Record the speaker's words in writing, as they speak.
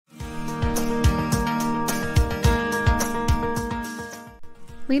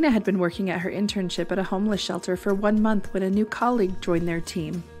Lenna had been working at her internship at a homeless shelter for 1 month when a new colleague joined their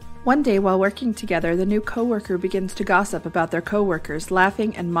team. One day while working together, the new coworker begins to gossip about their coworkers,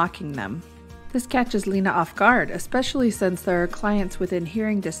 laughing and mocking them. This catches Lenna off guard, especially since there are clients within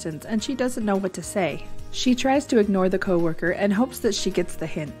hearing distance and she doesn't know what to say. She tries to ignore the coworker and hopes that she gets the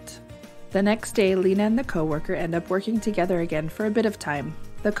hint. The next day, Lenna and the coworker end up working together again for a bit of time.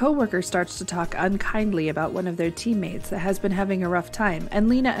 The coworker starts to talk unkindly about one of their teammates that has been having a rough time, and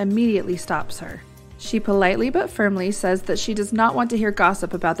Lenna immediately stops her. She politely but firmly says that she does not want to hear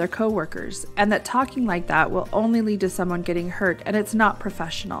gossip about their coworkers, and that talking like that will only lead to someone getting hurt and it's not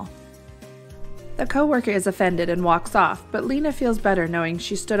professional. The coworker is offended and walks off, but Lenna feels better knowing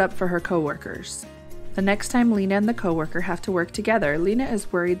she stood up for her coworkers. The next time Lenna and the coworker have to work together, Lenna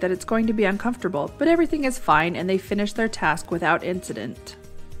is worried that it's going to be uncomfortable, but everything is fine and they finish their task without incident.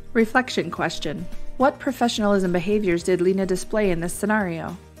 Reflection question: what professionalism behaviors did Lenna display in this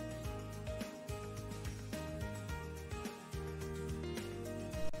scenario?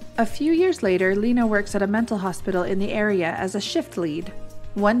 A few years later, Lenna works at a mental hospital in the area as a shift lead.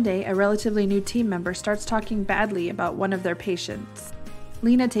 One day, a relatively new team member starts talking badly about one of their patients.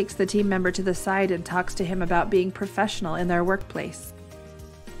 Lenna takes the team member to the side and talks to him about being professional in their workplace.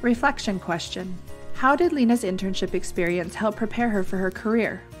 Reflection question: how did Lenna's internship experience help prepare her for her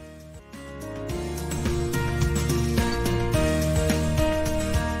career?